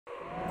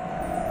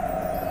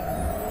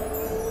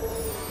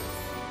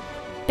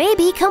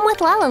Baby, come with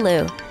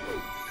LaLiLu.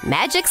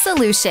 Magic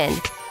solution.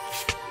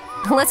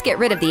 Let's get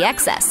rid of the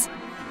excess.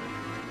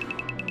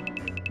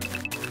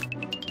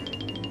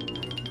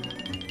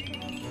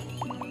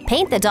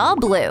 Paint the doll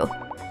blue.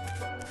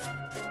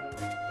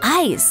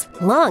 Eyes,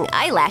 long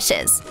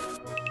eyelashes.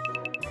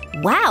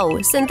 Wow,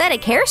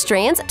 synthetic hair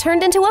strands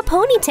turned into a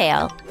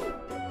ponytail.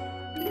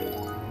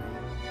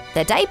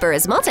 The diaper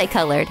is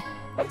multicolored.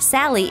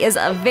 Sally is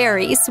a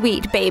very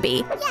sweet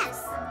baby. Yes.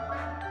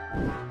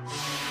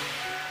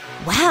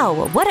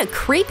 Wow, what a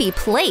creepy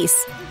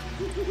place.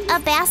 A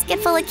basket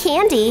full of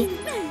candy.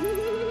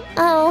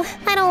 Oh,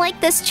 I don't like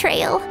this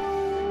trail.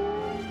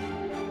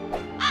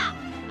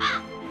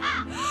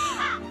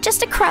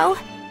 Just a crow.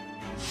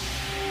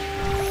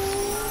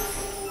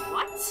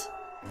 What?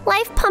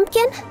 Live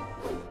pumpkin.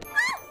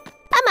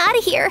 I'm out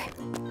of here.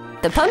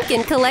 The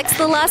pumpkin collects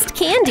the lost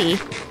candy.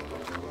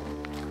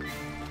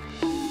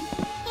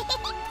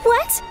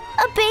 What?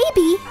 A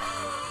baby?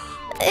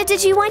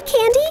 Did you want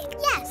candy?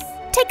 Yes.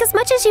 Take as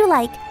much as you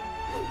like.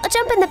 I'll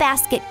jump in the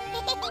basket.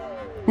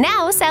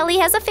 Now Sally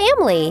has a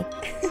family.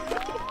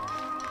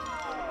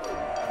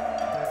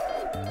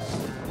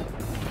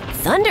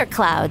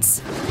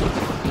 Thunderclouds.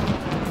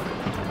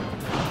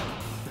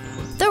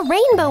 The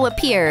rainbow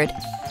appeared.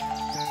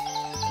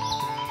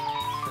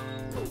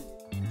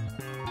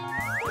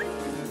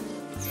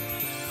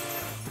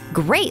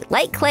 Great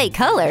light clay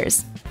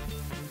colors.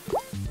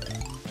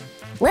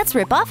 Let's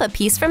rip off a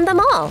piece from them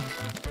all.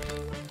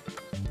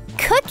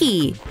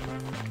 Cookie.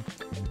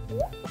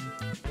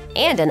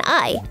 And an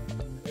eye.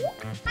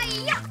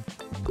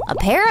 A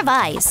pair of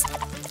eyes.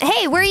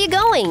 Hey, where are you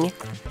going?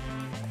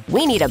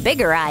 We need a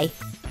bigger eye.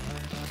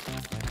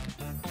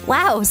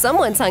 Wow,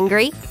 someone's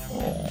hungry.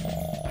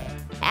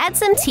 Add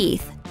some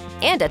teeth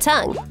and a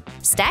tongue.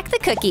 Stack the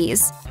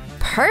cookies.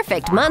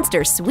 Perfect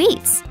monster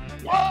sweets.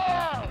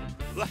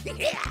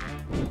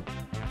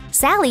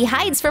 Sally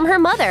hides from her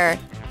mother.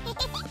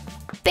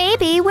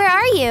 Baby, where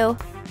are you?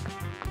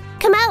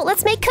 Come out,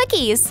 let's make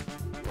cookies.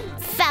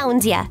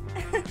 Found ya.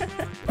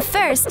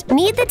 First,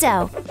 knead the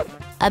dough.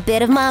 A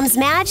bit of Mom's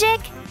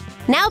magic.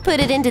 Now put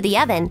it into the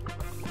oven.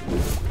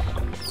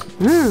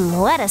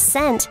 What a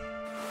scent.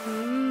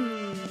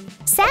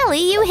 Sally,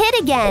 you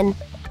hid again.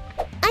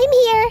 I'm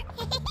here.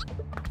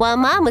 While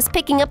Mom was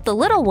picking up the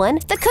little one,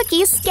 the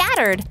cookies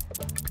scattered.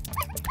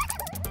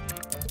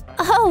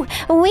 Oh,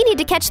 we need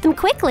to catch them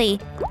quickly.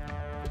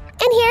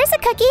 And here's a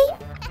cookie.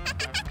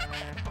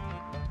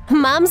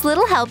 Mom's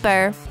little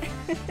helper.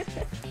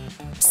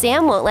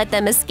 Sam won't let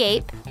them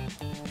escape.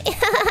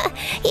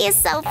 He's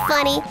so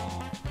funny.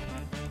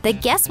 The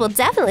guests will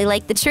definitely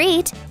like the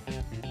treat.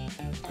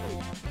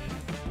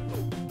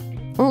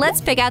 Let's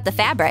pick out the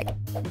fabric.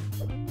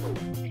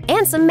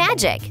 And some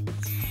magic.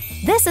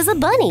 This is a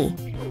bunny.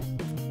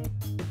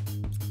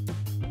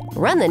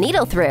 Run the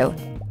needle through.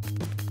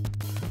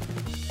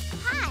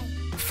 Hi.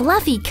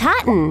 Fluffy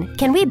cotton.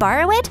 Can we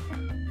borrow it?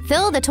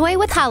 Fill the toy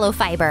with hollow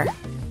fiber.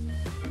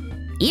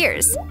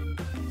 Ears.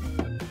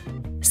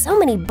 So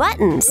many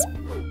buttons.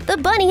 The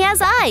bunny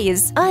has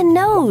eyes, a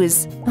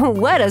nose.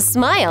 What a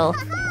smile.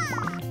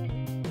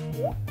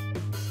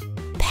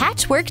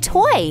 Patchwork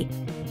toy.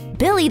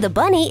 Billy the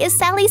bunny is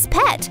Sally's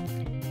pet.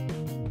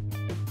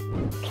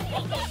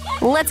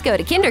 Let's go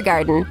to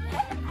kindergarten.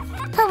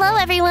 Hello,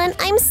 everyone.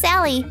 I'm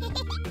Sally.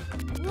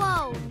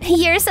 Whoa.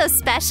 You're so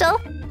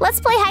special. Let's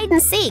play hide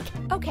and seek.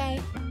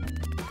 Okay.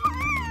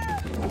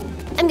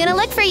 I'm gonna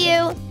look for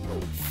you.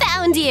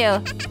 Found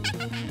you.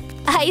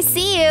 I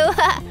see you.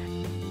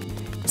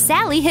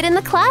 Sally hid in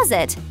the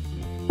closet.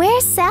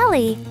 Where's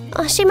Sally?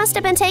 Oh, she must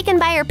have been taken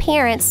by her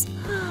parents.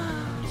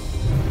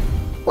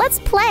 Let's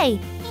play.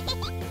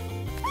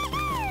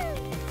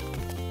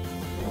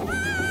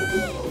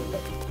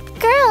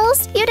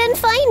 Girls, you didn't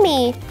find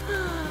me.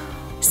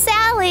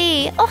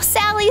 Sally! Oh,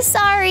 Sally,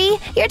 sorry.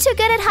 You're too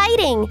good at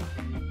hiding.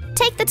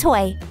 Take the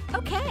toy.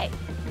 Okay.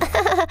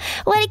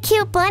 What a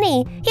cute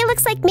bunny. He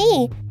looks like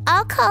me.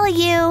 I'll call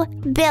you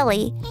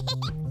Billy.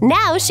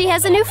 Now she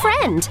has a new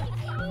friend.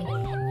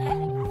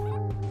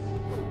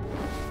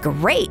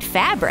 Great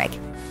fabric.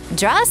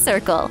 Draw a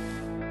circle.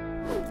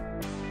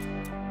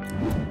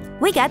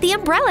 We got the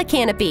umbrella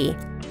canopy.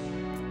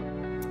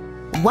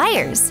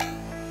 Wires.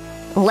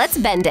 Let's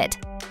bend it.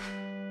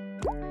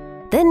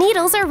 The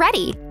needles are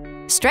ready.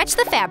 Stretch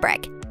the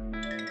fabric.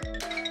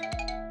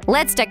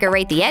 Let's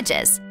decorate the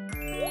edges.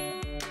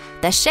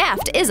 The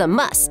shaft is a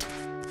must.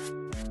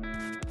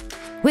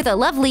 With a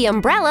lovely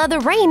umbrella, the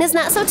rain is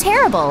not so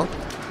terrible.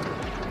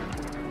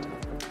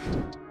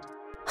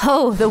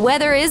 Oh, the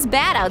weather is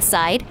bad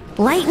outside.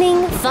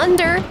 Lightning,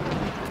 thunder.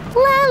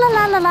 La la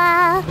la la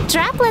la.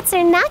 Droplets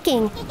are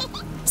knocking.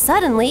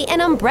 Suddenly, an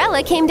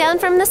umbrella came down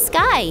from the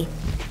sky.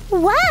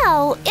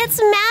 Wow, it's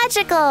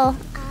magical.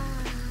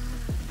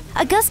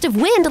 A gust of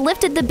wind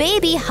lifted the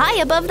baby high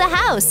above the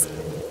house.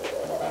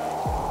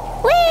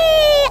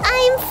 Whee!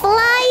 I'm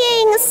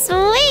flying!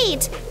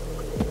 Sweet!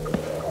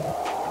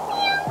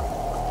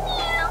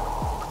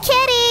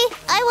 Kitty,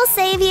 I will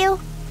save you.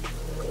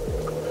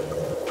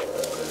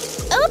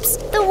 Oops!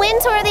 The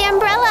wind tore the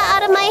umbrella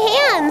out of my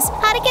hands!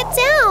 How to get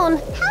down?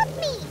 Help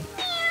me!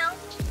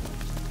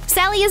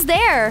 Sally is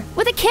there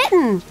with a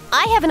kitten!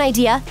 I have an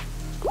idea.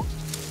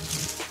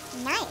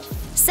 Nice.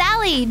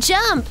 Sally,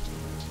 jump!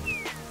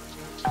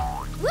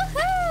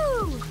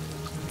 Woohoo!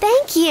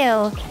 Thank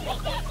you!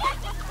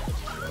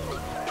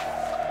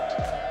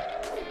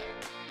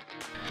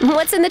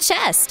 What's in the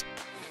chest?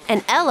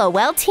 An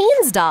LOL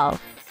Teens doll.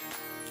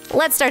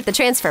 Let's start the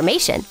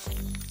transformation.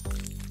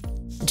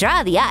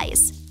 Draw the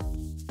eyes.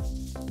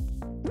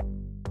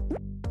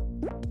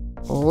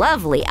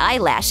 Lovely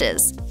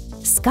eyelashes.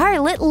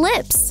 Scarlet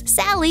lips.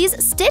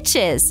 Sally's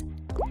stitches.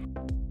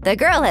 The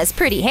girl has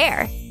pretty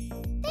hair.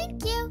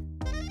 Thank you.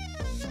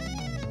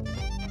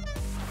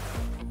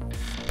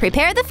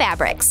 Prepare the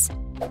fabrics.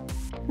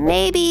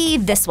 Maybe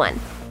this one.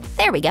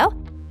 There we go.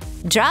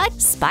 Draw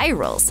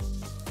spirals.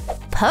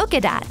 Polka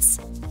dots.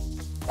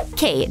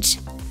 Cage.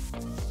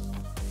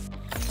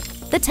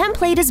 The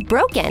template is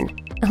broken.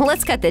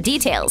 Let's cut the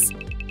details.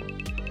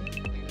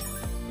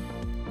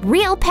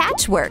 Real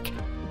patchwork.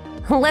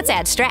 Let's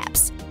add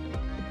straps.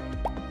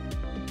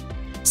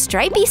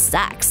 Stripy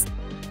socks.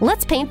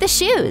 Let's paint the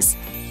shoes.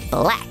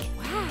 Black.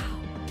 Wow.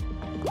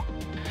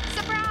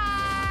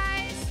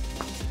 Surprise!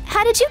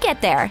 How did you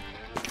get there?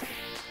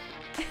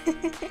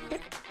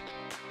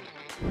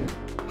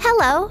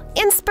 Hello,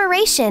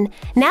 inspiration.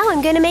 Now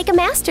I'm gonna make a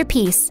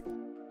masterpiece.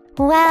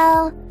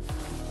 Well…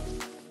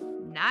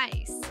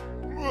 Nice.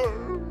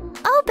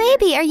 Oh,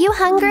 baby, are you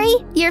hungry?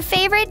 Your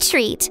favorite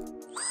treat.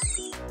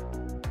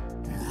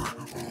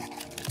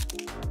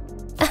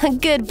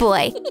 Good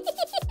boy.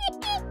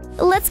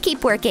 Let's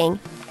keep working.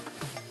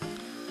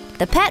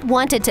 The pet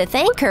wanted to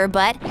thank her,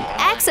 but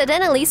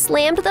accidentally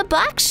slammed the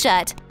box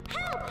shut.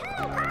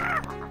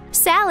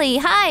 Sally,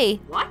 hi.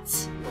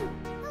 What?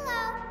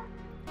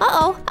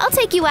 Uh-oh, I'll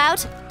take you out.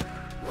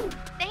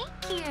 Thank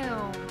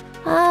you.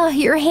 Oh,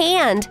 your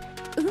hand.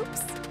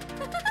 Oops.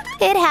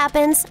 It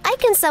happens. I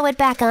can sew it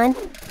back on.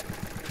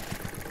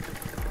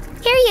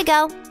 Here you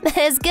go.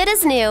 As good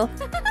as new.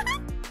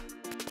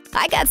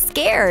 I got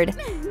scared.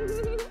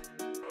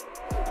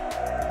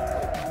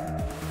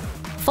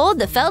 Fold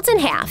the felt in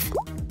half.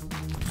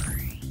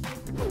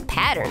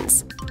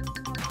 Patterns.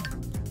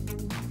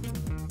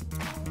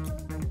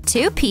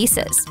 2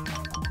 pieces.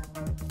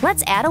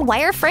 Let's add a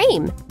wire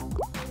frame.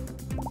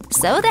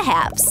 Sew the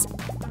halves.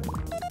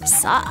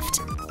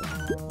 Soft.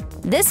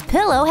 This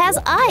pillow has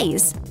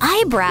eyes,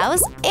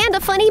 eyebrows, and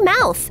a funny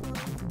mouth.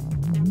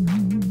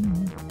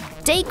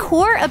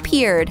 Decor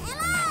appeared.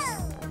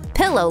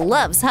 Pillow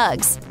loves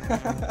hugs.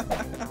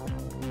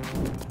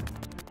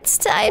 It's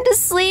time to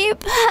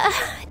sleep.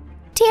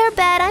 Dear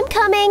bed, I'm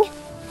coming.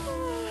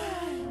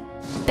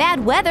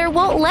 Bad weather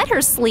won't let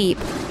her sleep.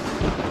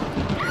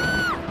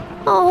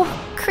 Oh,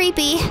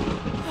 creepy.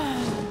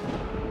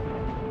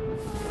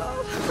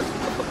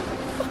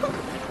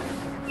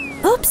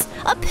 Oops,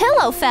 a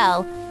pillow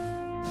fell.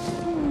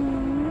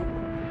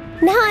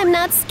 Now I'm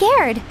not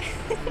scared.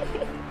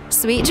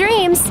 Sweet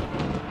dreams.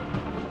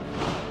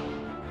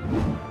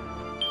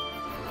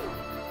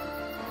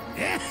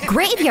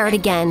 Graveyard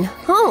again.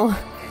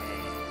 Oh.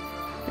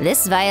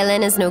 This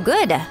violin is no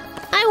good.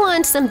 I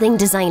want something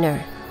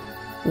designer.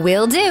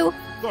 Will do.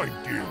 Thank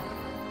you.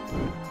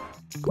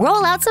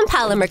 Roll out some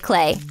polymer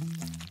clay.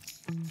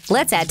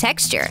 Let's add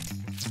texture.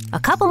 A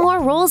couple more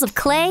rolls of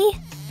clay.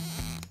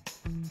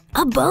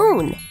 A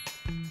bone.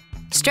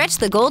 Stretch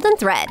the golden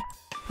thread.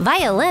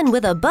 Violin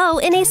with a bow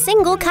in a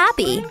single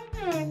copy.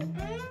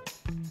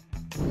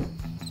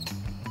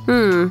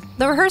 The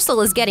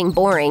rehearsal is getting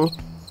boring.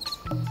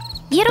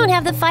 You don't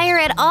have the fire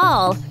at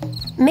all.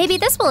 Maybe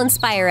this will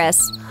inspire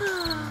us.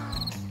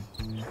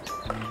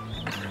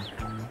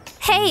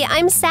 Hey,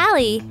 I'm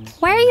Sally.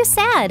 Why are you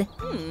sad?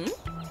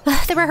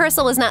 The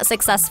rehearsal was not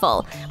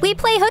successful. We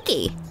play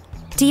hooky.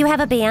 Do you have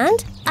a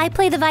band? I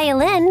play the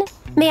violin.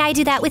 May I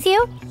do that with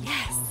you?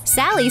 Yes.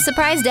 Sally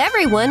surprised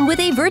everyone with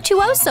a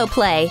virtuoso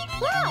play.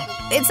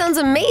 Wow. It sounds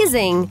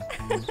amazing.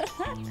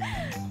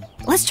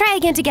 Let's try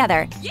again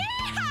together. Yeah!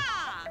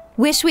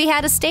 Wish we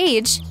had a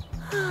stage.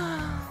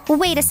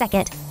 Wait a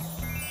second.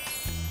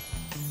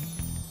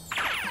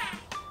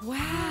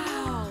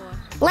 Wow.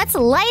 Let's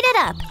light it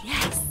up.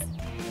 Yes.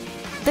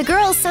 The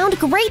girls sound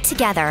great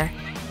together.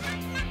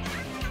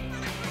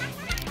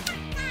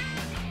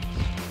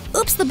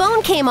 Oops, the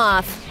bone came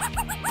off.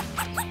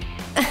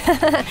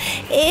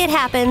 It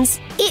happens.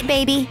 Eat,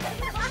 baby.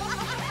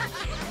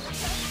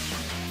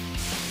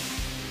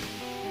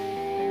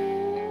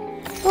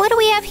 What do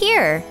we have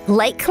here?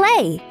 Light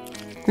clay.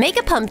 Make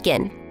a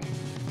pumpkin.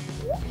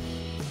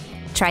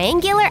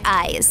 Triangular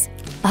eyes.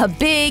 A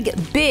big,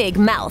 big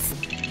mouth.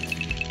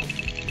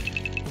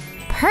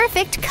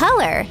 Perfect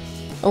color.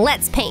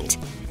 Let's paint.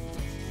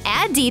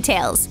 Add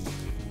details.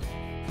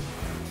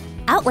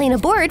 Outline a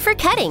board for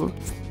cutting.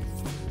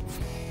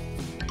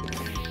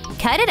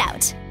 Cut it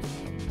out.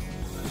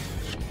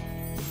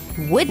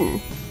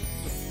 Wooden.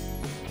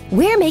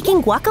 We're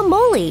making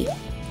guacamole.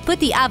 Put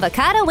the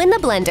avocado in the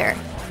blender.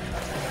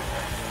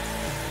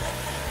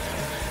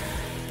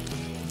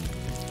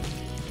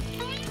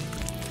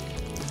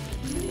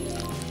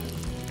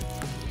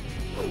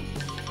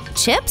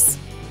 Chips?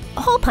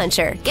 Hole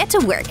puncher, get to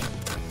work.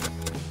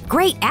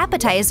 Great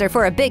appetizer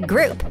for a big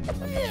group.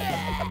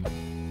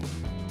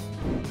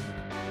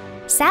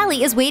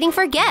 Sally is waiting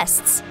for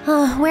guests.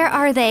 Oh, where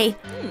are they?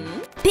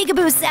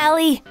 Peekaboo,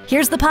 Sally!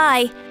 Here's the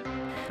pie.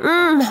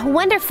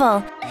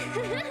 Wonderful.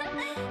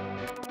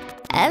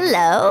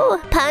 Hello,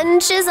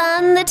 punch is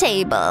on the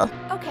table.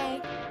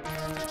 Okay.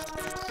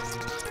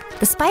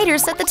 The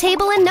spiders set the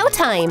table in no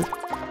time.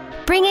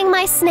 Bringing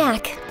my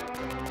snack.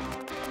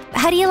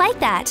 How do you like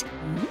that?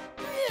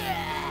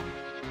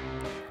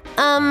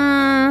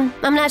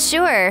 I'm not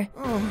sure.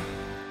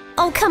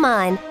 Oh, come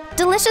on.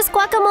 Delicious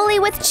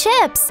guacamole with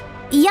chips.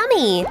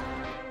 Yummy.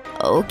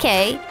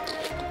 Okay.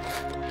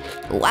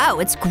 Wow,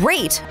 it's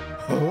great.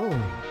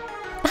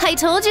 I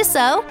told you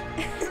so.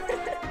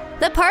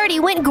 The party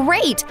went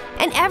great,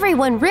 and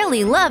everyone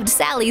really loved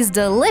Sally's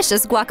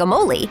delicious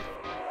guacamole.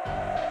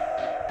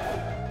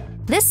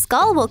 This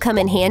skull will come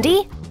in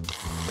handy.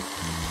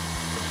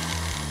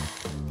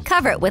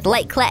 Cover it with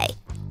light clay.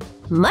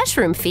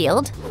 Mushroom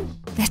field.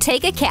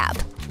 Take a cap.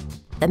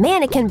 The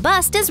mannequin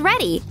bust is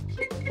ready.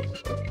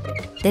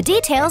 The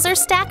details are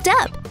stacked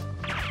up.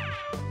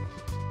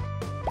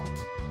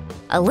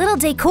 A little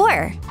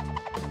decor.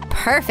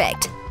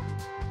 Perfect.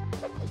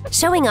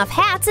 Showing off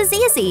hats is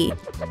easy.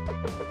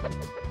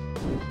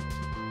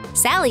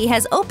 Sally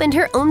has opened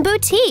her own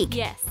boutique.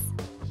 Yes.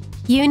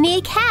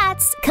 Unique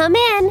hats, come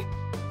in.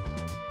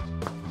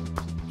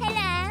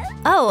 Hello.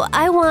 Oh,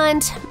 I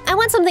want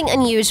something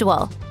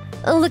unusual.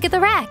 Look at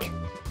the rack.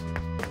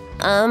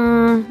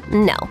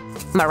 No.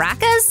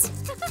 Maracas?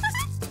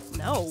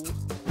 No.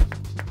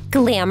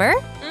 Glamour?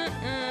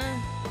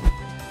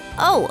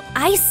 Oh,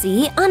 I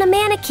see, on a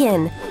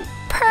mannequin.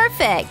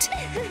 Perfect.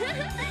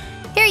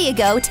 Here you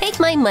go, take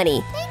my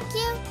money. Thank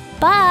you.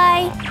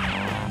 Bye.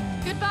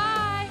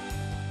 Goodbye.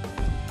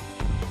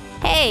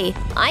 Hey,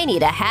 I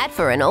need a hat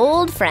for an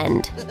old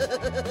friend.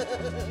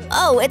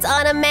 Oh, it's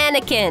on a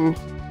mannequin.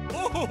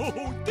 Oh,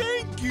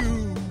 thank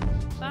you.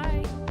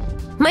 Bye.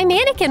 My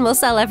mannequin will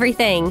sell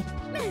everything.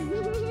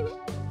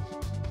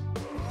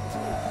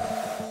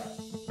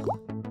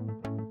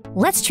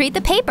 Let's treat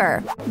the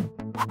paper.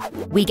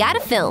 We got a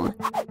film.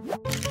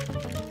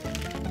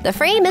 The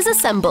frame is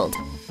assembled.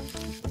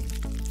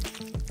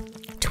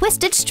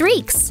 Twisted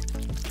streaks.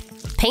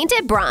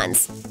 Painted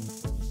bronze.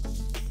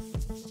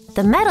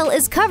 The metal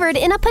is covered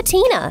in a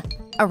patina.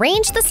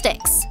 Arrange the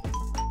sticks.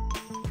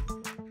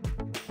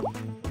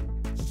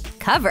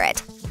 Cover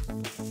it.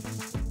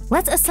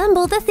 Let's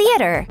assemble the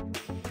theater.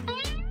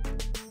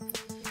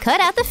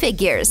 Cut out the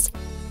figures.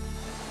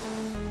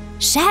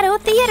 Shadow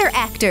theater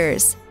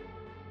actors.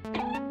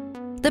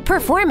 The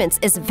performance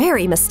is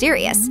very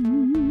mysterious.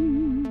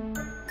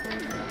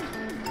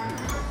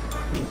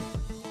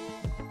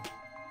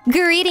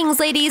 Greetings,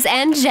 ladies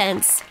and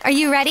gents. Are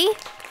you ready?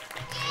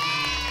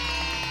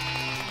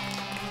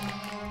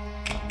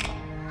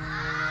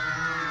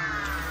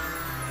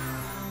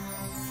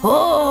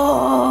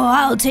 Oh,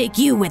 I'll take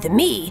you with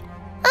me.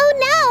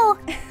 Oh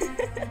no!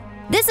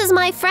 This is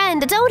my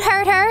friend. Don't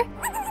hurt her.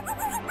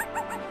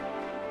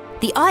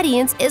 The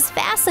audience is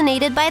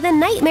fascinated by the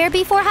Nightmare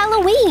Before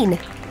Halloween.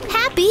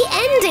 Happy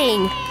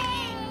ending!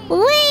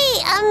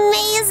 Wee!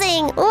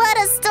 Amazing! What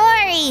a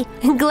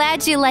story!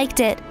 Glad you liked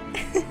it.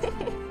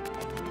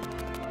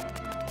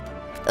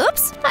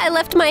 Oops, I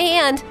left my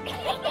hand.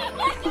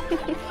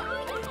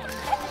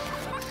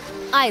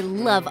 I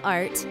love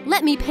art.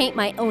 Let me paint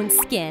my own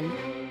skin.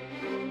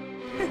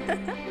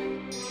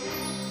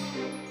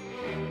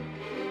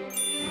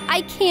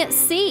 I can't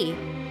see.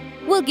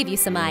 We'll give you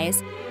some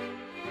eyes.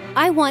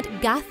 I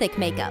want gothic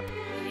makeup.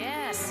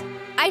 Yes.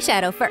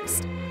 Eyeshadow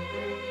first.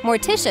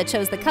 Morticia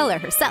chose the color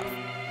herself.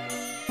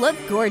 Look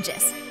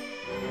gorgeous.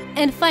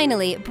 And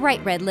finally,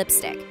 bright red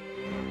lipstick.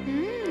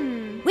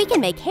 We can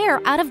make hair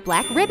out of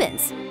black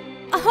ribbons.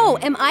 Oh,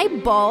 am I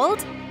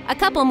bald? A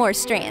couple more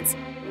strands.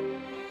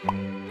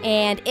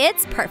 And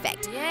it's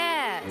perfect.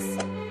 Yes.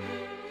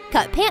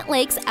 Cut pant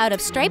legs out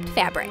of striped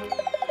fabric.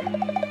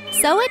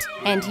 Sew it,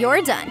 and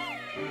you're done.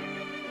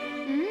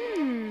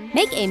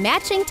 Make a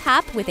matching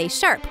top with a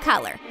sharp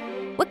collar.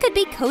 What could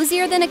be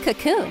cozier than a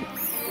cocoon?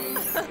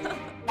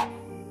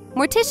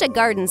 Morticia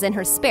gardens in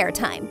her spare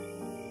time.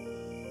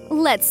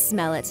 Let's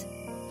smell it.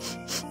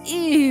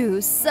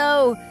 Ew,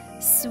 so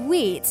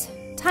sweet.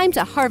 Time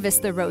to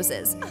harvest the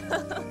roses.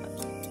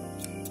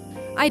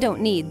 I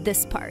don't need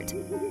this part.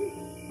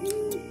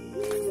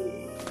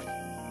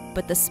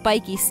 But the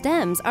spiky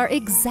stems are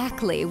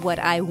exactly what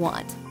I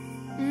want.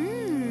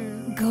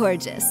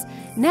 Gorgeous.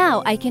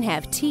 Now I can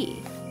have tea.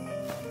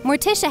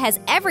 Morticia has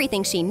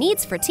everything she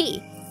needs for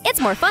tea. It's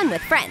more fun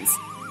with friends.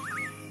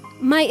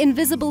 My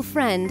invisible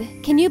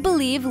friend, can you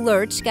believe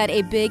Lurch got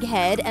a big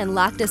head and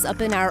locked us up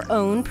in our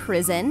own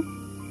prison?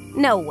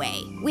 No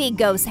way. We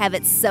ghosts have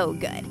it so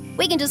good.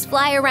 We can just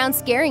fly around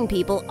scaring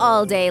people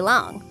all day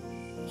long.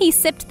 He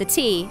sipped the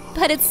tea,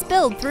 but it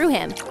spilled through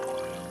him.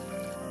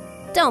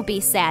 Don't be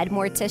sad,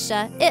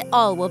 Morticia. It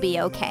all will be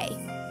okay.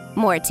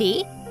 More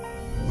tea?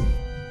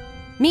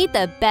 Meet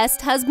the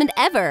best husband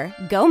ever,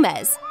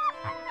 Gomez.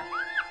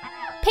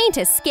 Paint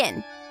his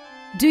skin.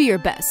 Do your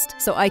best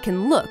so I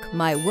can look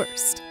my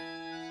worst.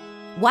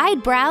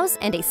 Wide brows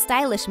and a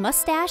stylish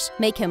mustache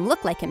make him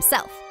look like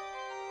himself.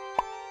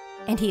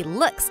 And he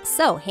looks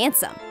so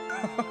handsome.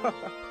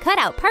 Cut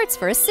out parts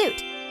for a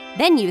suit,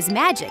 then use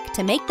magic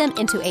to make them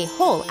into a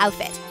whole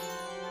outfit.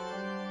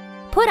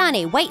 Put on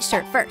a white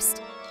shirt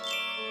first.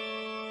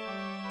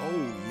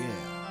 Oh,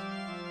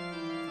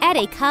 yeah. Add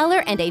a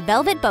collar and a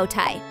velvet bow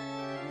tie.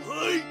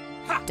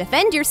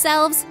 Defend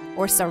yourselves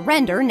or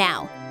surrender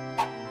now.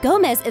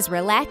 Gomez is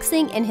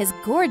relaxing in his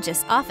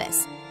gorgeous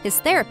office. His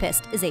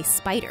therapist is a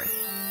spider.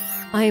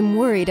 I'm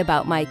worried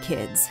about my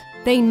kids.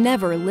 They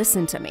never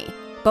listen to me.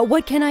 But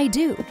what can I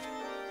do?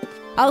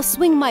 I'll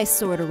swing my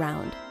sword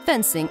around.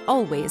 Fencing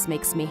always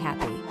makes me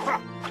happy.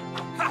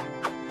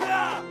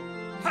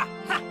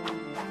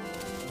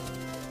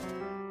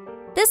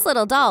 This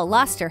little doll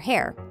lost her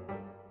hair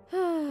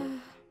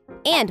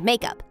and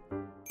makeup.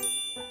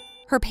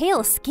 Her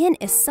pale skin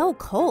is so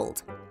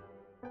cold.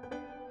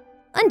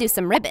 Undo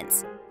some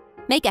ribbons.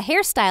 Make a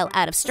hairstyle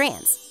out of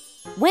strands.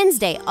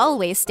 Wednesday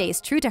always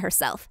stays true to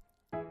herself.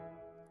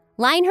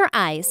 Line her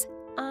eyes.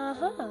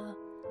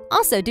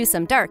 Also do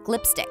some dark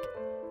lipstick.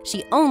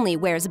 She only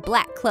wears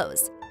black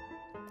clothes.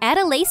 Add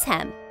a lace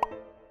hem.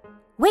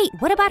 Wait,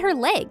 what about her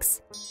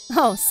legs?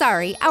 Oh,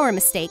 sorry, our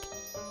mistake.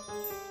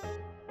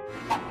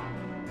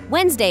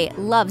 Wednesday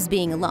loves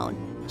being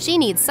alone. She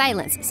needs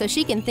silence so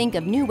she can think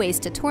of new ways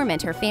to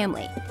torment her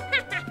family.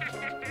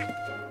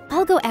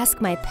 I'll go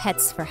ask my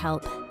pets for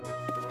help.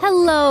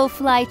 Hello,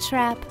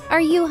 flytrap.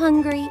 Are you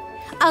hungry?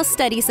 I'll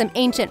study some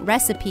ancient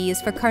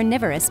recipes for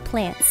carnivorous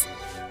plants.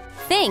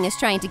 Thing is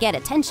trying to get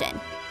attention.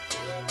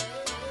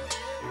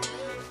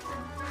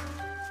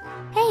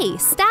 Hey,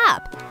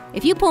 stop!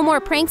 If you pull more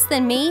pranks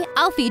than me,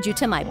 I'll feed you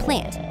to my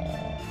plant.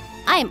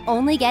 I'm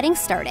only getting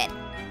started.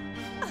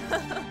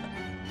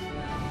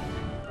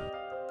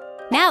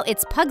 Now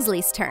it's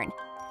Pugsley's turn.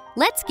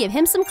 Let's give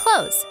him some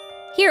clothes.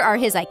 Here are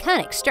his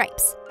iconic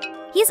stripes.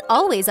 He's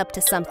always up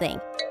to something.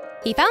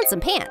 He found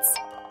some pants.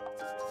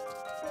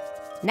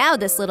 Now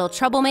this little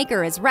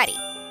troublemaker is ready.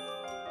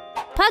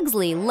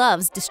 Pugsley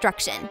loves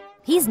destruction.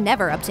 He's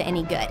never up to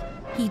any good.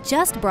 He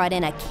just brought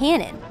in a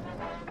cannon.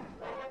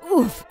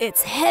 Oof,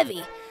 it's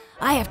heavy.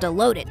 I have to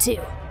load it too.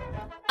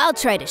 I'll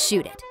try to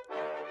shoot it.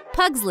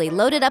 Pugsley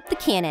loaded up the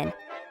cannon.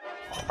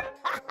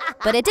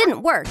 But it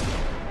didn't work.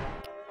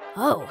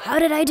 Oh, how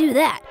did I do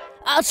that?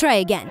 I'll try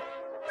again.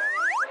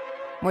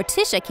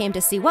 Morticia came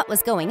to see what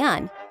was going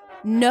on.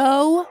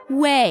 No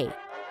way!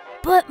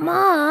 But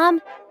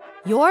Mom,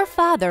 your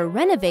father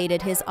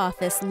renovated his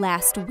office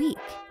last week.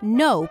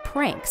 No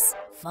pranks.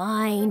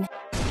 Fine.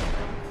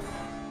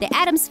 The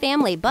Addams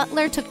Family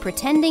butler took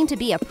pretending to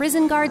be a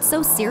prison guard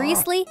so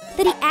seriously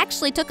that he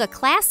actually took a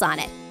class on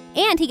it.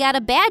 And he got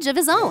a badge of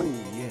his own.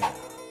 Yeah.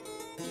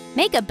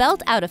 Make a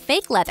belt out of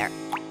fake leather.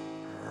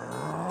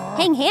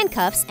 Hang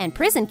handcuffs and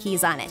prison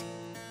keys on it.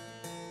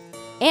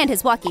 And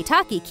his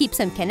walkie-talkie keeps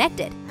him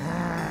connected.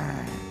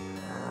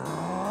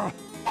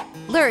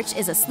 Lurch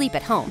is asleep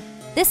at home.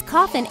 This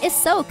coffin is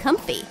so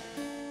comfy.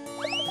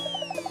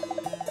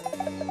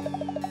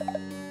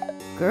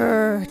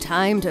 Grr,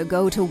 time to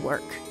go to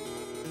work.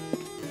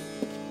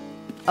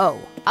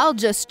 Oh, I'll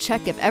just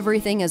check if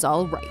everything is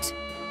all right.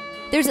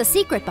 There's a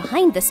secret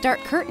behind the stark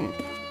curtain.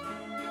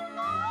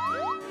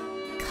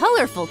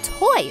 Colorful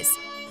toys!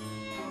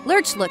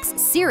 Lurch looks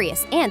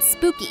serious and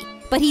spooky,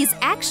 but he's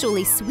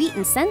actually sweet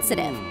and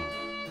sensitive.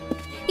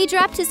 He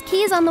dropped his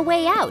keys on the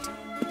way out,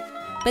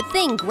 but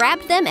Thing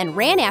grabbed them and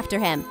ran after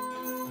him.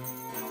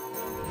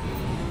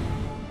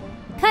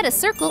 Cut a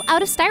circle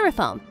out of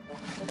styrofoam.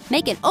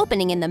 Make an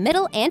opening in the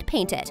middle and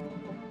paint it.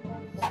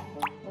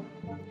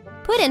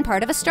 Put in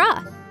part of a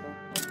straw.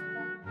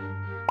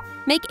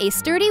 Make a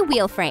sturdy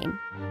wheel frame.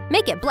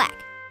 Make it black.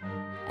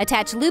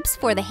 Attach loops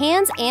for the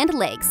hands and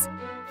legs.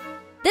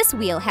 This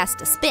wheel has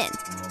to spin.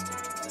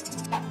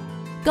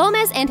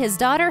 Gomez and his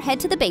daughter head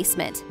to the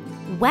basement.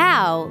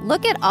 Wow,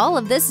 look at all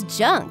of this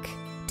junk.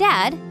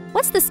 Dad,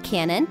 what's this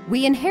cannon?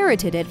 We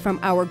inherited it from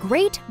our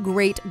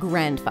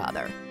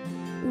great-great-grandfather.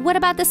 What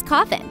about this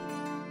coffin?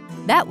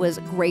 That was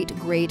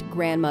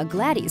great-great-grandma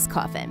Gladys'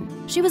 coffin.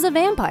 She was a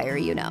vampire,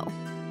 you know.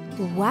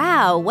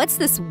 Wow, what's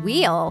this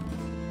wheel?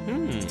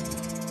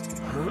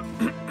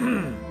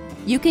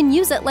 You can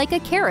use it like a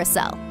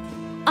carousel.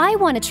 I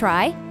want to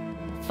try.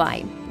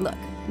 Fine, look,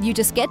 you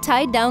just get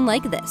tied down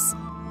like this.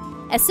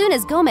 As soon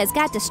as Gomez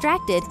got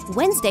distracted,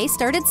 Wednesday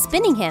started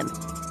spinning him.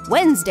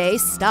 Wednesday,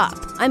 stop.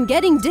 I'm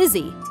getting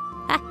dizzy.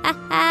 Ha ha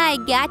ha, I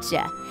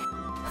gotcha.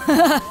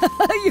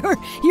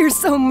 You're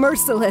so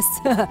merciless.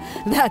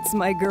 That's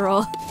my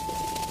girl.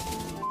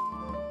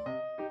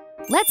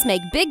 Let's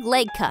make big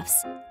leg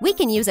cuffs. We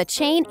can use a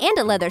chain and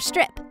a leather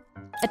strip.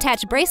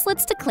 Attach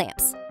bracelets to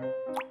clamps.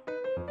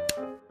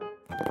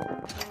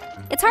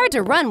 It's hard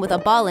to run with a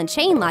ball and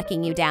chain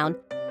locking you down.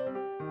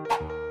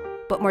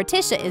 But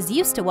Morticia is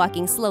used to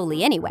walking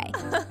slowly anyway.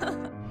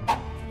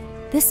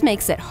 This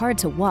makes it hard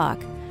to walk.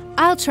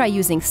 I'll try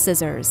using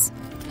scissors.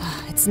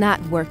 It's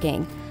not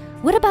working.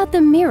 What about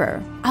the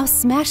mirror? I'll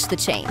smash the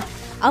chain.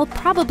 I'll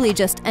probably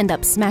just end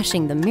up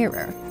smashing the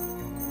mirror.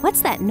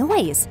 What's that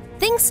noise?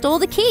 Thing stole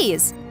the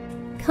keys.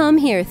 Come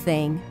here,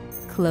 Thing.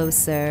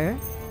 Closer.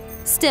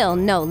 Still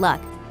no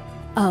luck.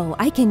 Oh,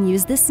 I can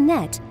use this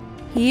net.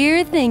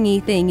 Here,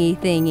 Thingy, Thingy,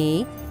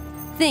 Thingy.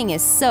 Thing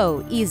is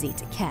so easy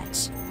to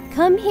catch.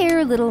 Come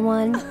here, little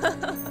one.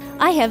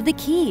 I have the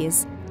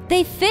keys.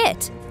 They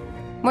fit.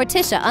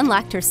 Morticia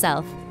unlocked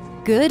herself.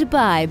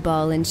 Goodbye,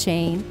 ball and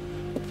chain.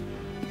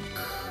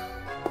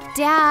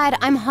 Dad,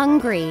 I'm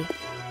hungry.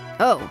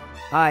 Oh,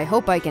 I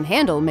hope I can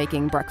handle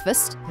making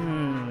breakfast.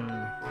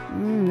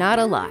 Not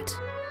a lot.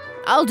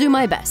 I'll do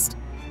my best.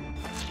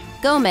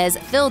 Gomez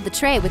filled the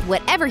tray with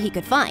whatever he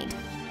could find.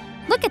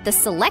 Look at the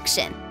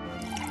selection.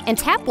 And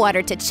tap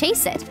water to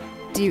chase it.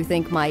 Do you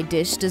think my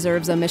dish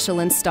deserves a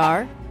Michelin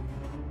star?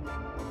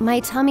 My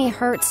tummy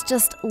hurts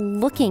just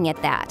looking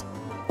at that.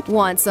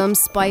 Want some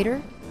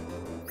spider?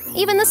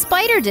 Even the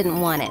spider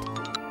didn't want it.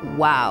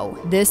 Wow,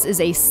 this is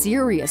a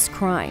serious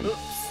crime.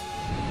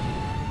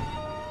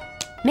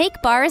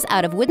 Make bars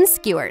out of wooden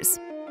skewers.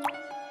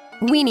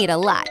 We need a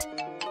lot.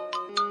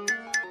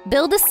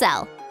 Build a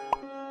cell.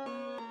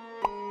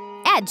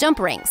 Add jump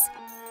rings.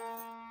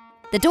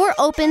 The door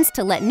opens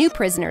to let new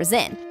prisoners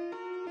in.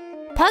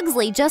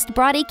 Pugsley just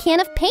brought a can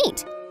of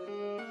paint,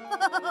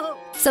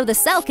 so the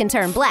cell can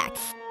turn black.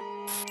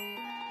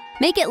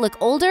 Make it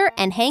look older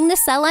and hang the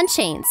cell on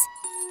chains.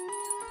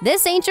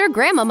 This ain't your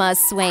grandmama's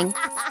swing.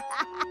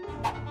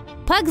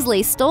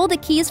 Pugsley stole the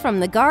keys from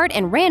the guard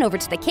and ran over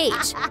to the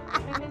cage.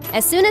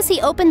 As soon as he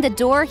opened the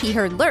door, he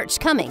heard Lurch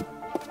coming.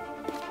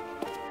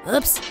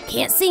 Oops,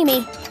 can't see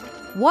me.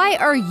 Why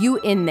are you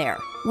in there?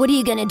 What are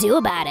you gonna do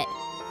about it?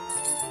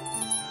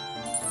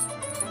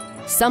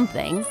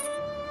 Something.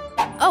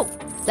 Oh,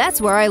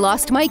 that's where I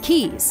lost my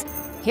keys.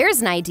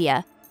 Here's an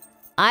idea.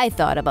 I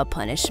thought of a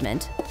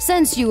punishment.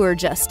 Since you were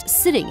just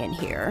sitting in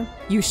here,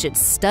 you should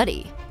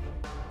study.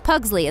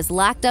 Pugsley is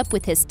locked up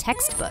with his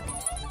textbook.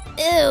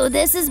 Ew,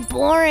 this is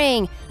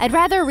boring. I'd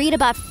rather read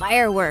about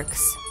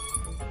fireworks.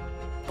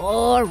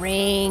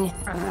 Boring.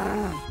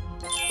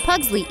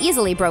 Pugsley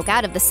easily broke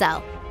out of the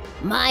cell.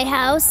 My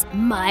house,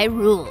 my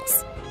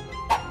rules.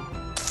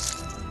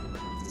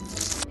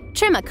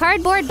 Trim a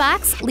cardboard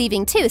box,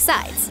 leaving two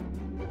sides.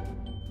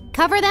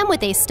 Cover them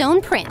with a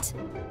stone print.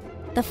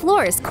 The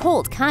floor is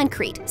cold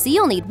concrete, so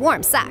you'll need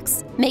warm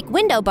socks. Make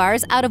window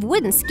bars out of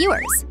wooden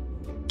skewers.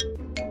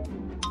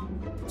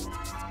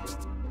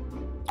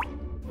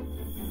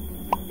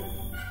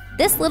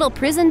 This little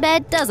prison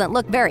bed doesn't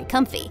look very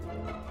comfy.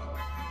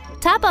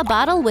 Top a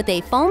bottle with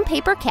a foam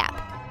paper cap.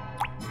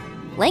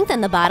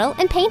 Lengthen the bottle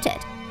and paint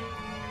it.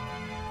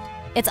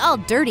 It's all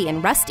dirty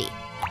and rusty.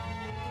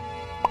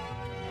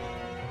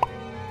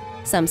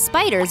 Some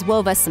spiders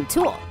wove us some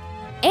tulle.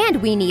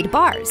 And we need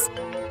bars.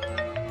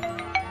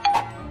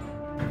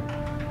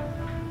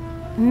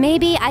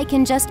 Maybe I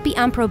can just be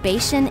on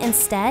probation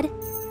instead?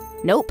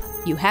 Nope,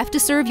 you have to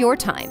serve your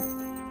time.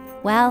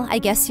 Well, I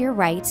guess you're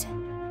right.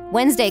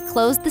 Wednesday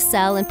closed the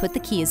cell and put the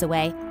keys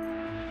away.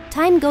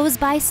 Time goes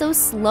by so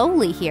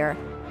slowly here,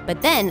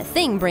 but then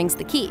Thing brings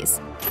the keys.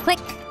 Click,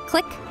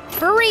 click,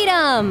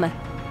 freedom!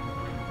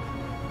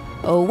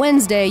 Oh,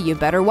 Wednesday, you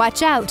better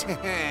watch out.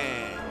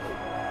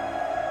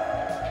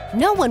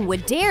 No one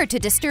would dare to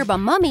disturb a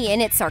mummy in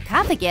its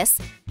sarcophagus.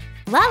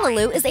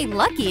 LaLiLu is a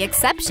lucky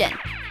exception.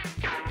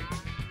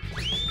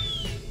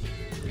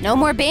 No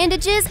more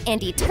bandages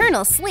and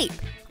eternal sleep.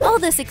 All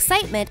this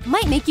excitement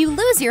might make you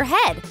lose your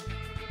head.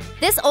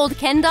 This old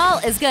Ken doll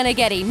is gonna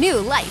get a new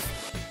life.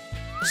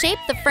 Shape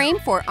the frame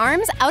for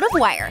arms out of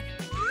wire.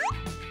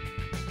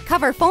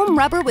 Cover foam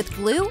rubber with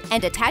glue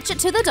and attach it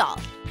to the doll.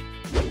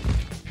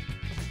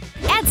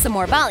 Add some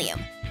more volume.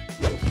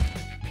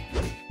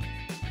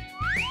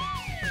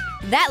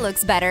 That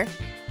looks better.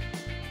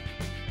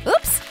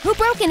 Oops, who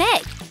broke an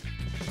egg?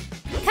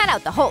 Cut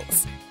out the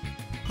holes.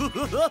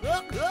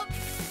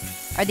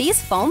 Are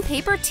these foam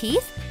paper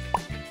teeth?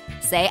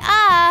 Say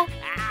ah!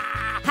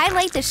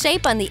 Highlight the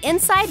shape on the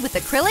inside with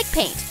acrylic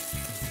paint.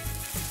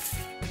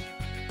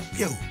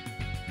 Yo.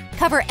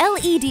 Cover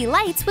LED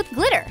lights with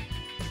glitter.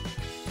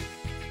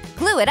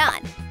 Glue it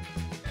on.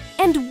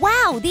 And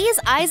wow, these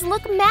eyes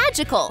look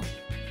magical!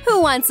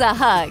 Who wants a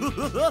hug?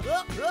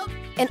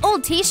 An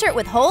old t-shirt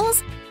with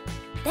holes?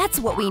 That's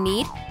what we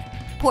need.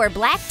 Pour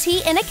black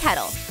tea in a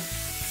kettle.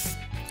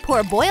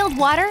 Pour boiled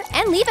water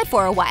and leave it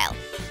for a while.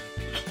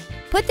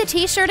 Put the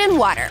t-shirt in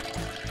water.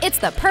 It's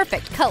the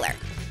perfect color.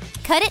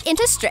 Cut it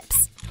into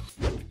strips.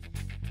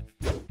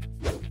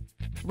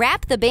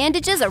 Wrap the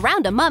bandages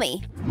around a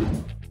mummy.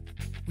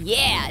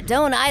 Yeah,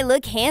 don't I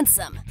look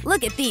handsome?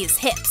 Look at these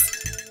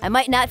hips. I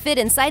might not fit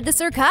inside the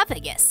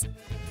sarcophagus.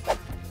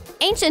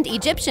 Ancient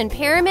Egyptian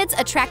pyramids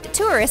attract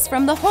tourists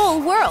from the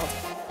whole world.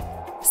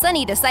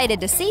 Sunny decided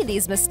to see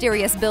these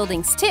mysterious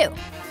buildings too.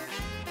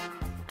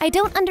 I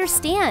don't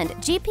understand.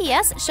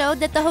 GPS showed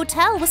that the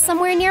hotel was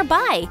somewhere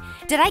nearby.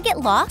 Did I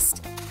get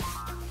lost?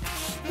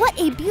 What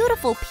a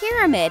beautiful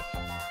pyramid.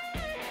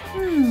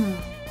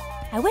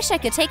 I wish I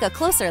could take a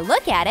closer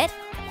look at it.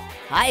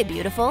 Hi,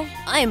 beautiful.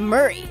 I'm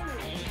Murray.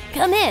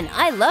 Come in,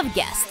 I love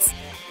guests.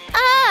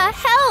 Ah,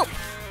 help!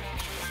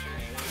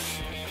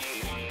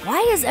 Why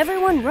is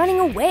everyone running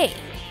away?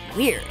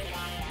 Weird.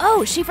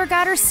 Oh, she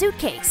forgot her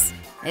suitcase.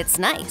 It's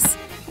nice.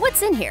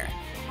 What's in here?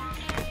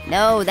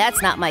 No,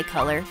 that's not my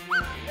color.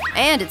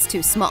 And it's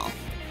too small.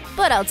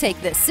 But I'll take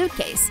this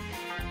suitcase.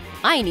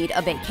 I need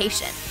a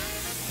vacation.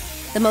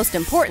 The most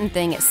important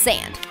thing is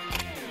sand.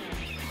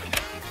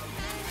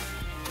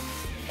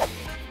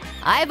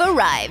 I've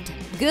arrived.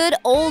 Good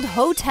old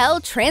Hotel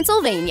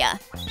Transylvania.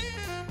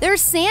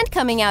 There's sand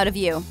coming out of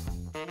you.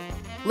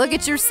 Look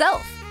at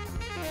yourself.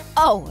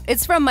 Oh,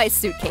 it's from my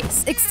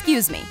suitcase.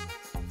 Excuse me.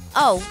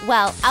 Oh,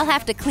 well, I'll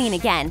have to clean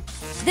again.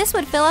 This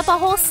would fill up a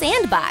whole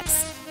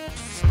sandbox.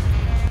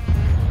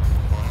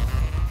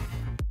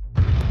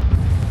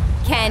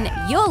 Ken,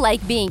 you'll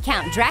like being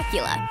Count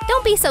Dracula.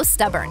 Don't be so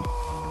stubborn.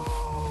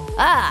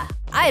 Ah,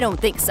 I don't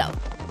think so.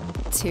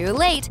 Too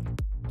late.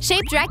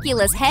 Shape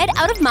Dracula's head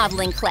out of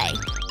modeling clay.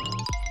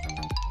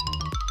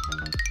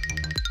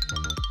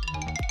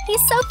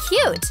 He's so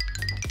cute.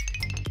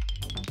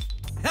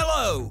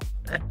 Hello!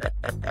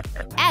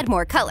 Add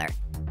more color.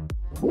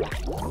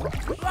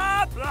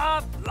 Blah,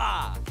 blah,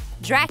 blah.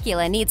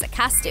 Dracula needs a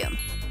costume.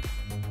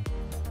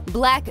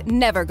 Black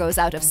never goes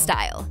out of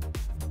style.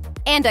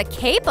 And a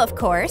cape, of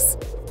course.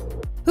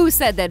 Who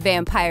said that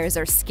vampires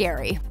are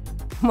scary?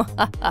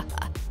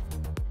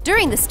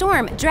 During the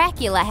storm,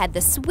 Dracula had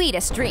the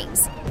sweetest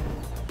dreams.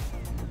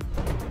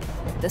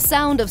 The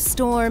sound of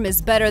storm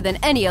is better than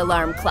any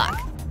alarm clock.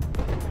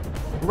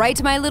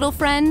 Right, my little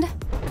friend?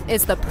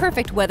 It's the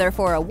perfect weather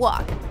for a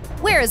walk.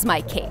 Where is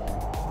my cape?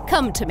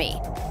 Come to me.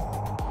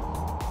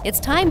 It's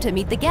time to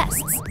meet the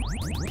guests.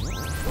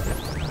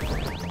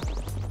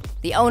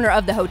 The owner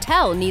of the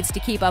hotel needs to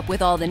keep up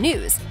with all the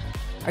news.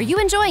 Are you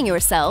enjoying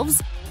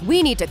yourselves?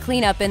 We need to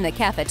clean up in the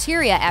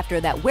cafeteria after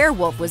that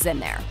werewolf was in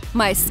there.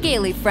 My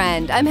scaly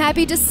friend, I'm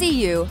happy to see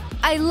you.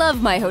 I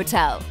love my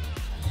hotel.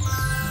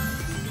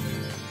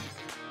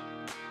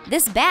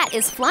 This bat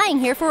is flying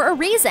here for a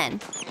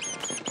reason.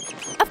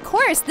 Of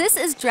course, this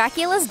is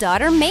Dracula's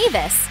daughter,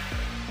 Mavis.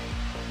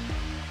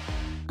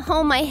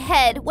 Oh, my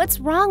head, what's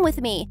wrong with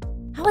me?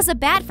 I was a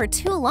bat for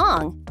too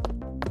long.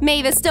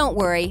 Mavis, don't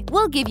worry,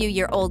 we'll give you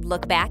your old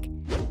look back.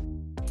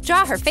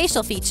 Draw her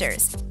facial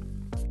features.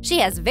 She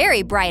has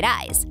very bright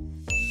eyes.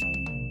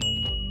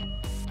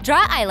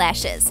 Draw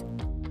eyelashes.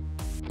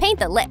 Paint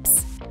the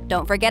lips.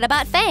 Don't forget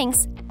about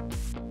fangs.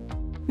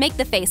 Make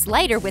the face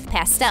lighter with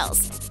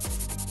pastels.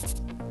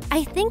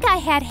 I think I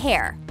had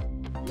hair.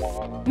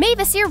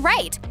 Mavis, you're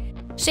right.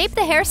 Shape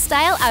the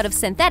hairstyle out of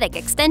synthetic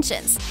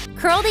extensions.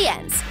 Curl the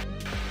ends.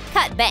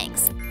 Cut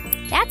bangs.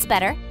 That's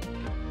better.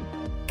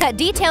 Cut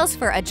details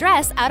for a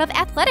dress out of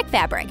athletic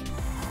fabric.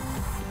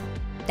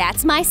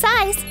 That's my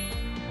size.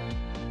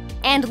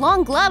 And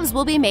long gloves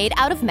will be made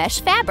out of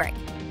mesh fabric.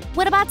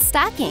 What about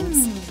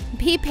stockings?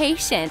 Be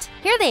patient.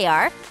 Here they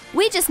are.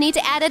 We just need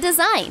to add a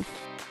design.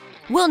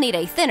 We'll need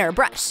a thinner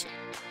brush.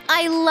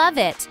 I love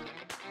it.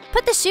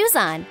 Put the shoes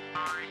on.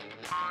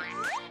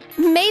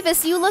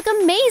 Mavis, you look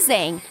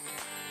amazing.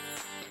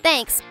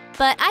 Thanks,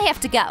 but I have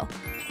to go.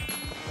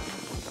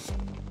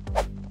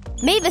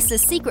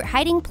 Mavis's secret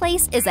hiding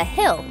place is a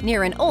hill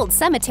near an old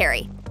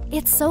cemetery.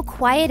 It's so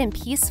quiet and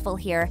peaceful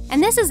here,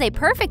 and this is a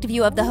perfect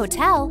view of the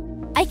hotel.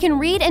 I can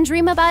read and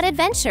dream about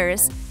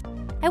adventures.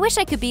 I wish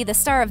I could be the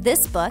star of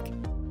this book.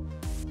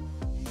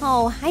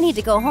 Oh, I need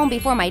to go home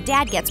before my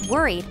dad gets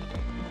worried.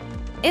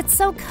 It's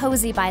so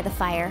cozy by the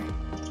fire.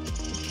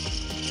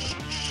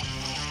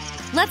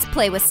 Let's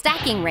play with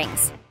stacking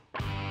rings.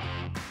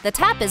 The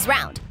top is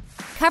round.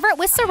 Cover it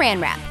with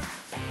saran wrap.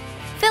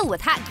 Fill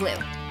with hot glue.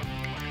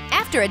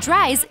 After it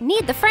dries,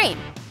 knead the frame.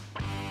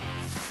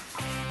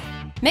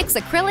 Mix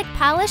acrylic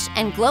polish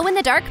and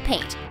glow-in-the-dark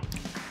paint.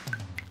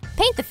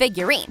 Paint the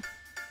figurine.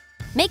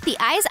 Make the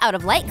eyes out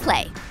of light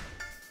clay.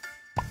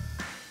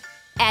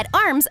 Add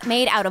arms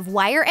made out of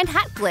wire and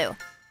hot glue.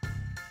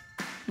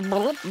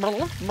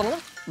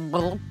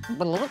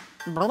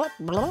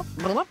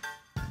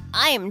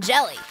 I'm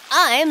jelly.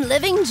 I'm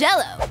living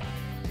jello.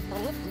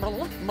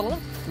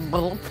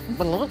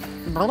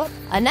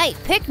 A night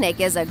picnic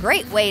is a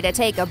great way to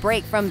take a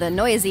break from the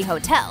noisy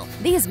hotel.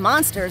 These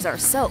monsters are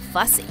so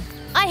fussy.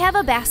 I have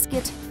a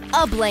basket,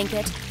 a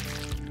blanket.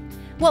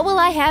 What will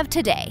I have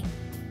today?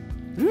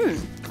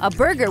 A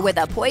burger with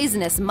a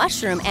poisonous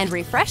mushroom and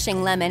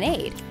refreshing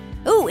lemonade.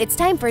 Ooh, it's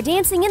time for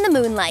dancing in the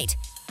moonlight.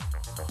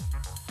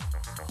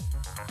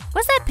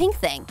 What's that pink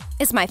thing?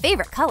 It's my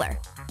favorite color.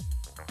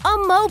 A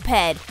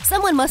moped!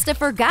 Someone must have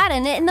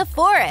forgotten it in the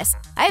forest.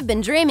 I've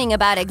been dreaming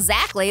about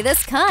exactly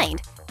this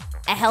kind.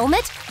 A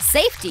helmet?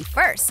 Safety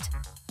first.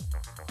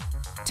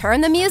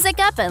 Turn the music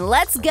up and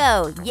let's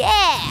go,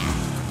 yeah!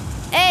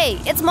 Hey,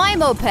 it's my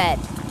moped.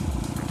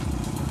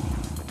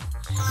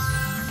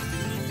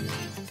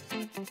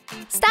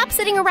 Stop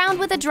sitting around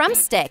with a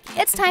drumstick.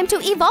 It's time to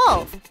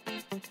evolve.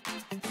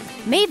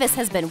 Mavis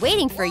has been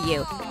waiting for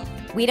you.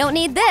 We don't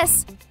need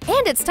this.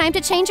 And it's time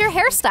to change your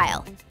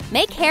hairstyle.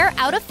 Make hair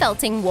out of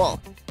felting wool.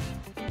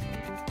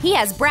 He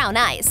has brown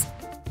eyes.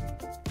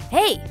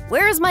 Hey,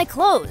 where is my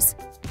clothes?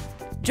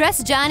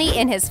 Dress Johnny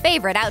in his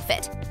favorite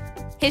outfit.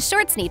 His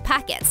shorts need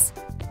pockets.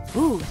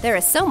 Ooh, there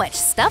is so much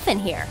stuff in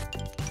here.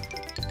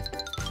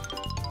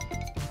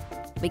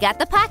 We got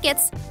the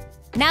pockets.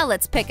 Now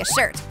let's pick a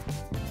shirt.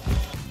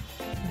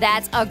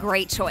 That's a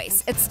great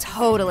choice. It's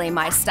totally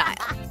my style.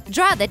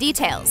 Draw the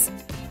details.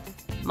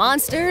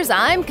 Monsters,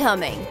 I'm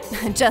coming.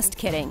 Just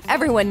kidding.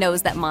 Everyone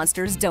knows that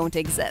monsters don't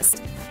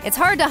exist. It's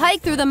hard to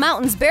hike through the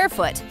mountains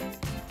barefoot.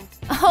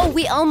 Oh,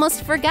 we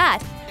almost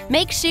forgot.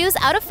 Make shoes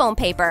out of foam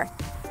paper.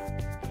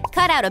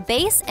 Cut out a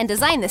base and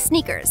design the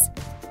sneakers.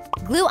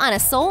 Glue on a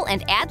sole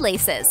and add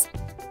laces.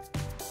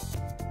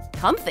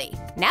 Comfy.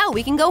 Now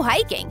we can go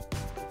hiking.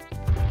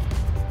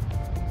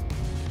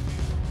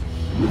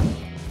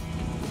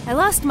 I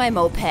lost my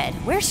moped.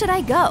 Where should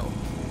I go?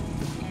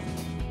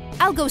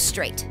 I'll go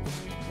straight.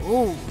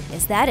 Ooh,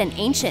 is that an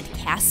ancient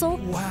castle?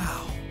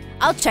 Wow.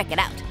 I'll check it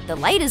out. The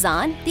light is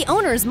on, the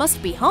owners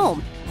must be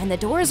home, and the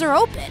doors are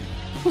open.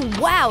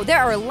 Wow, there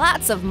are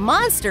lots of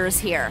monsters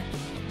here.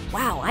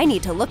 Wow, I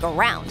need to look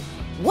around.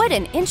 What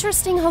an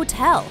interesting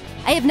hotel.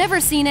 I have never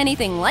seen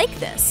anything like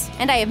this,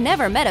 and I have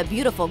never met a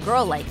beautiful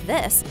girl like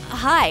this.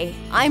 Hi,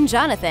 I'm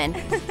Jonathan.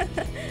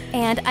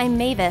 And I'm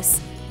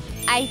Mavis.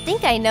 I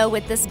think I know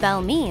what this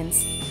bell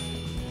means.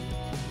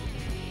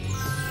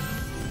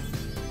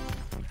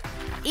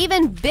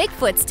 Even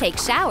Bigfoots take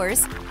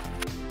showers.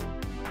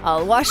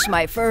 I'll wash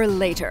my fur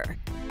later.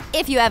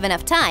 If you have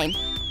enough time,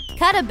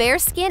 cut a bear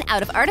skin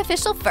out of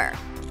artificial fur.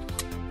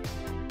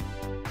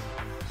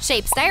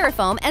 Shape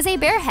styrofoam as a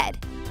bear head.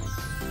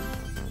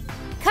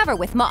 Cover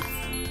with moth.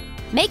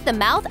 Make the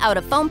mouth out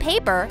of foam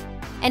paper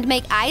and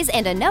make eyes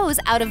and a nose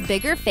out of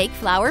bigger fake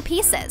flower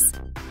pieces.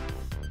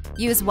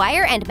 Use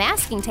wire and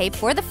masking tape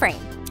for the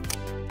frame.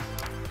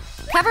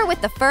 Cover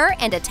with the fur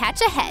and attach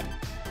a head.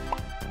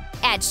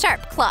 Add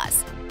sharp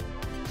claws.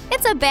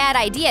 It's a bad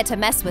idea to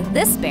mess with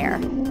this bear,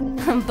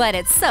 but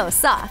it's so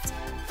soft.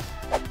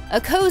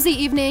 A cozy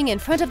evening in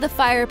front of the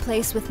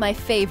fireplace with my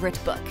favorite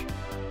book.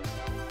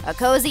 A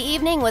cozy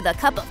evening with a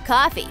cup of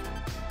coffee.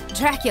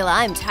 Dracula,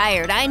 I'm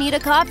tired. I need a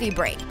coffee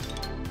break.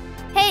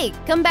 Hey,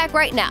 come back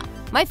right now.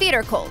 My feet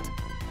are cold.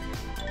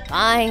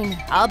 Fine,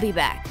 I'll be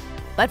back.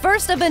 But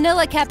first, a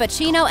vanilla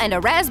cappuccino and a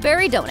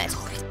raspberry donut.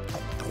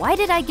 Why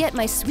did I get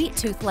my sweet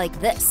tooth like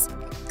this?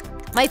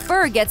 My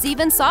fur gets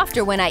even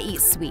softer when I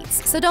eat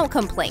sweets, so don't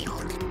complain.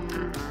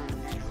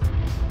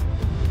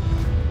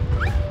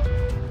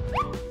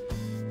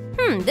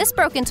 This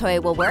broken toy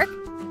will work.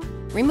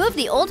 Remove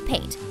the old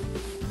paint.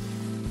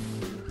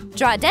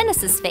 Draw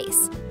Dennis's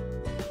face.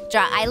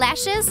 Draw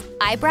eyelashes,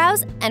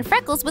 eyebrows, and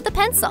freckles with a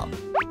pencil.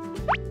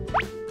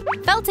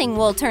 Felting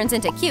wool turns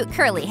into cute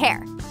curly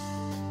hair.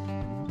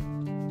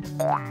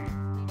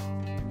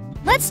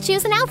 Let's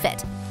choose an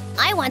outfit.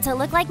 I want to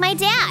look like my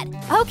dad.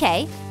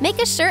 Okay,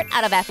 make a shirt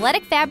out of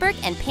athletic fabric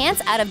and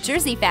pants out of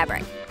jersey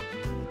fabric.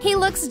 He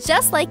looks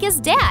just like his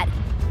dad.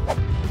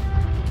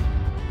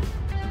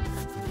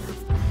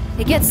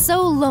 It gets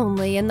so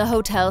lonely in the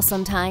hotel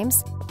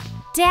sometimes.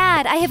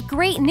 Dad, I have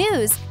great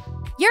news.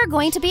 You're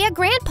going to be a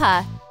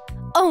grandpa.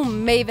 Oh,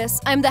 Mavis,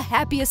 I'm the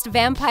happiest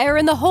vampire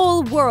in the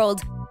whole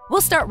world.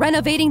 We'll start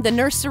renovating the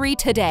nursery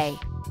today.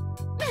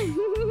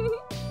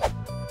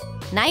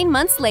 9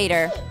 months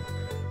later.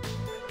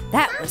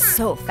 That was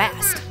so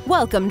fast.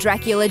 Welcome,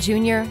 Dracula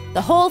Jr.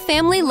 The whole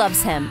family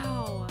loves him.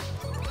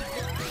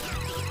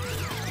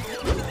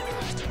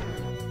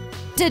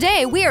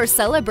 Today, we are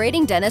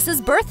celebrating Dennis's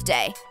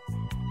birthday.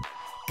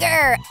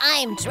 Grr,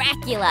 I'm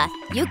Dracula.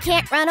 You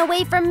can't run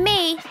away from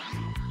me.